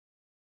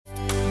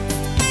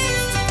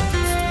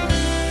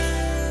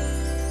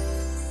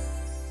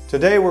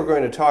Today we're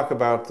going to talk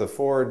about the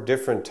 4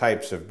 different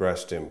types of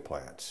breast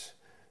implants.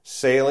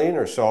 Saline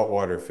or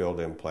saltwater filled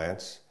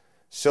implants,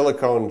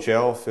 silicone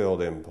gel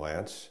filled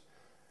implants,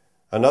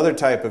 another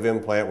type of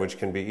implant which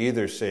can be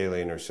either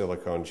saline or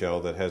silicone gel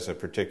that has a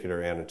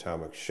particular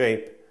anatomic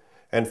shape,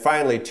 and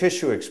finally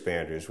tissue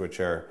expanders, which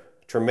are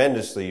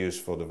tremendously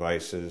useful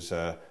devices.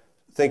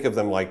 Think of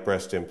them like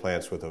breast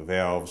implants with a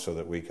valve so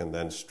that we can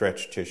then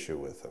stretch tissue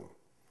with them.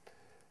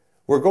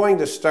 We're going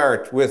to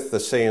start with the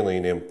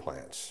saline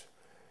implants.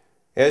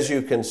 As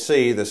you can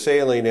see, the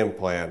saline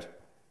implant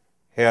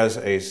has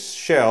a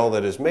shell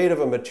that is made of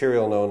a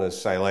material known as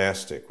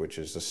silastic, which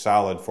is the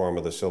solid form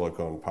of the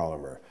silicone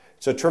polymer.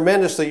 It's a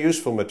tremendously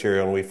useful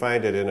material, and we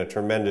find it in a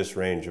tremendous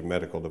range of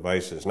medical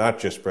devices, not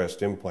just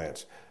breast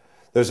implants.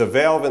 There's a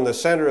valve in the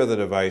center of the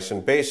device,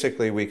 and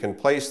basically we can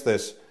place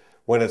this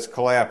when it's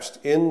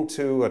collapsed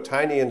into a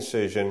tiny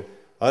incision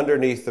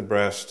underneath the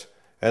breast,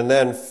 and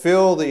then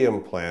fill the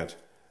implant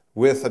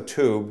with a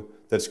tube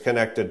that's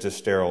connected to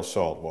sterile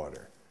salt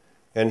water.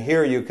 And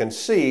here you can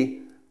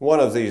see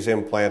one of these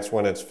implants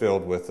when it's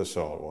filled with the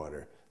salt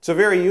water. It's a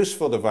very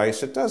useful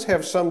device. It does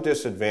have some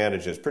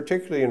disadvantages,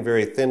 particularly in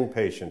very thin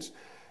patients.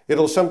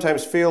 It'll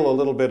sometimes feel a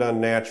little bit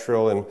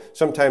unnatural, and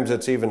sometimes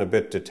it's even a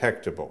bit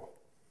detectable.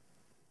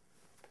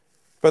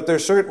 But they're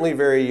certainly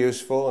very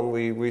useful, and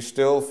we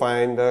still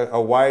find a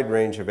wide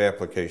range of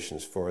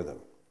applications for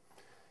them.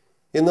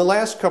 In the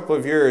last couple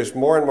of years,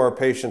 more and more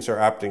patients are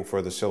opting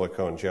for the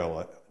silicone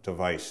gel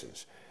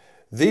devices.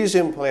 These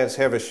implants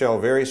have a shell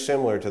very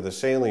similar to the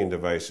saline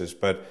devices,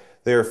 but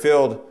they are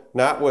filled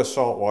not with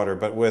salt water,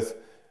 but with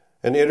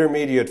an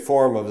intermediate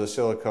form of the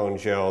silicone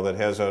gel that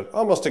has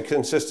almost a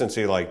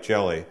consistency like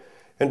jelly.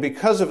 And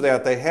because of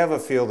that, they have a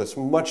feel that's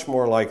much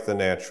more like the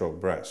natural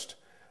breast.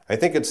 I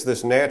think it's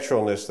this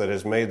naturalness that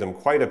has made them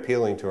quite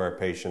appealing to our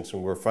patients,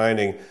 and we're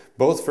finding,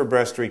 both for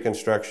breast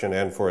reconstruction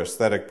and for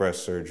aesthetic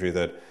breast surgery,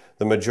 that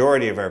the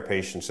majority of our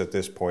patients at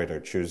this point are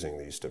choosing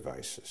these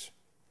devices.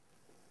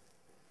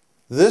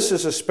 This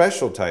is a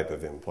special type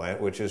of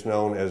implant, which is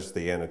known as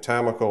the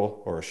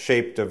anatomical or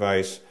shape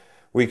device.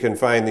 We can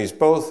find these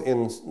both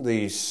in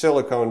the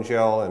silicone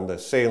gel and the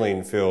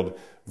saline-filled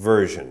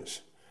versions.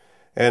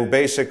 And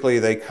basically,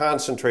 they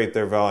concentrate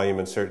their volume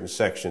in certain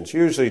sections,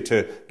 usually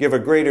to give a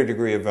greater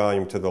degree of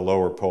volume to the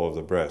lower pole of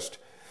the breast.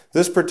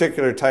 This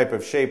particular type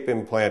of shape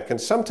implant can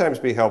sometimes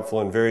be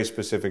helpful in very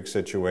specific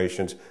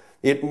situations.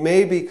 It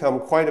may become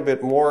quite a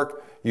bit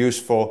more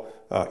useful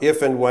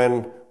if and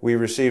when we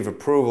receive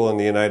approval in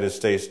the United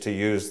States to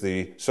use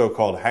the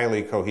so-called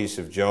highly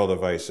cohesive gel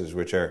devices,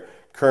 which are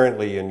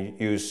currently in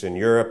use in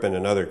Europe and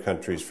in other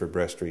countries for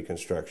breast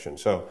reconstruction.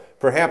 So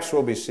perhaps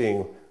we'll be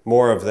seeing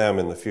more of them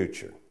in the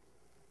future.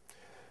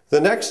 The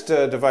next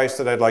device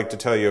that I'd like to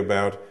tell you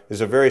about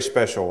is a very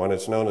special one.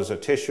 It's known as a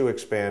tissue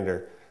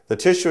expander. The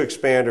tissue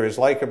expander is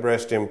like a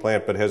breast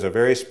implant, but has a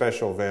very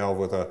special valve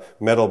with a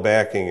metal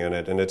backing in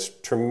it, and it's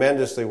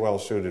tremendously well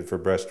suited for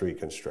breast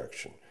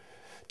reconstruction.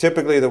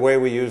 Typically, the way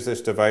we use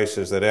this device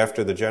is that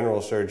after the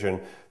general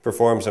surgeon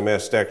performs a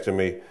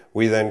mastectomy,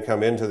 we then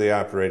come into the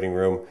operating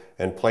room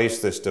and place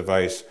this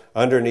device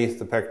underneath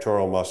the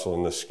pectoral muscle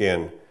in the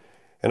skin.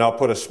 And I'll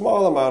put a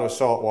small amount of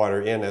salt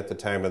water in at the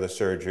time of the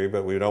surgery,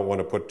 but we don't want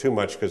to put too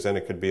much because then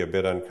it could be a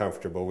bit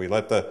uncomfortable. We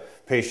let the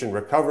patient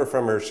recover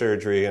from her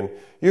surgery, and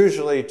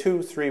usually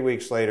 2-3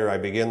 weeks later, I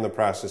begin the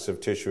process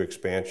of tissue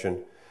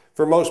expansion.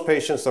 For most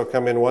patients, they'll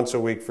come in once a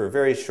week for a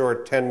very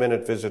short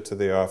 10-minute visit to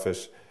the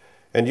office.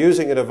 And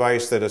using a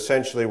device that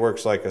essentially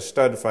works like a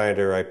stud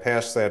finder, I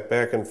pass that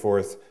back and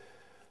forth,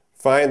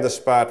 find the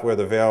spot where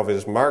the valve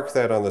is, mark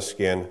that on the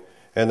skin,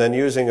 and then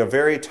using a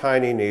very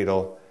tiny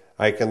needle,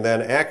 I can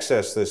then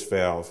access this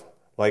valve,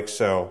 like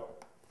so,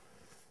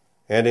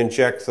 and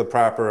inject the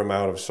proper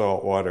amount of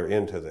salt water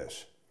into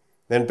this.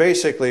 And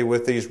basically,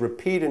 with these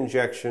repeat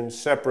injections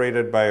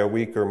separated by a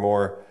week or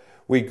more,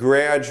 we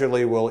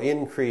gradually will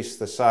increase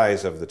the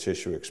size of the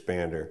tissue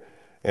expander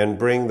and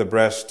bring the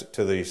breast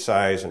to the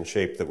size and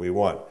shape that we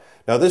want.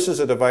 Now, this is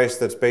a device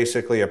that's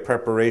basically a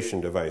preparation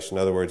device. In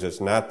other words,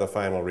 it's not the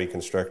final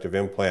reconstructive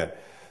implant.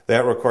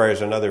 That requires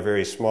another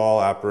very small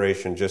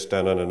operation just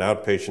done on an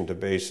outpatient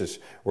basis,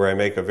 where I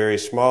make a very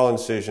small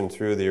incision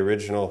through the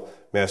original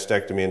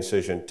mastectomy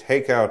incision,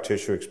 take out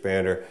tissue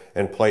expander,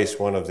 and place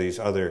one of these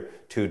other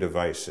 2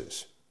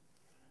 devices.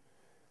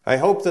 I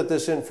hope that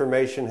this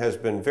information has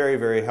been very,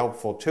 very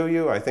helpful to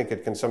you. I think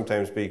it can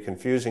sometimes be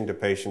confusing to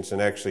patients,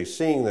 and actually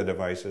seeing the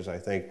devices, I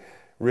think,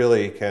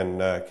 really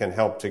can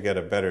help to get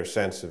a better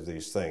sense of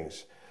these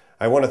things.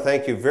 I want to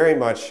thank you very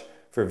much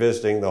for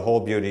visiting the Whole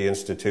Beauty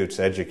Institute's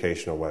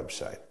educational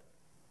website.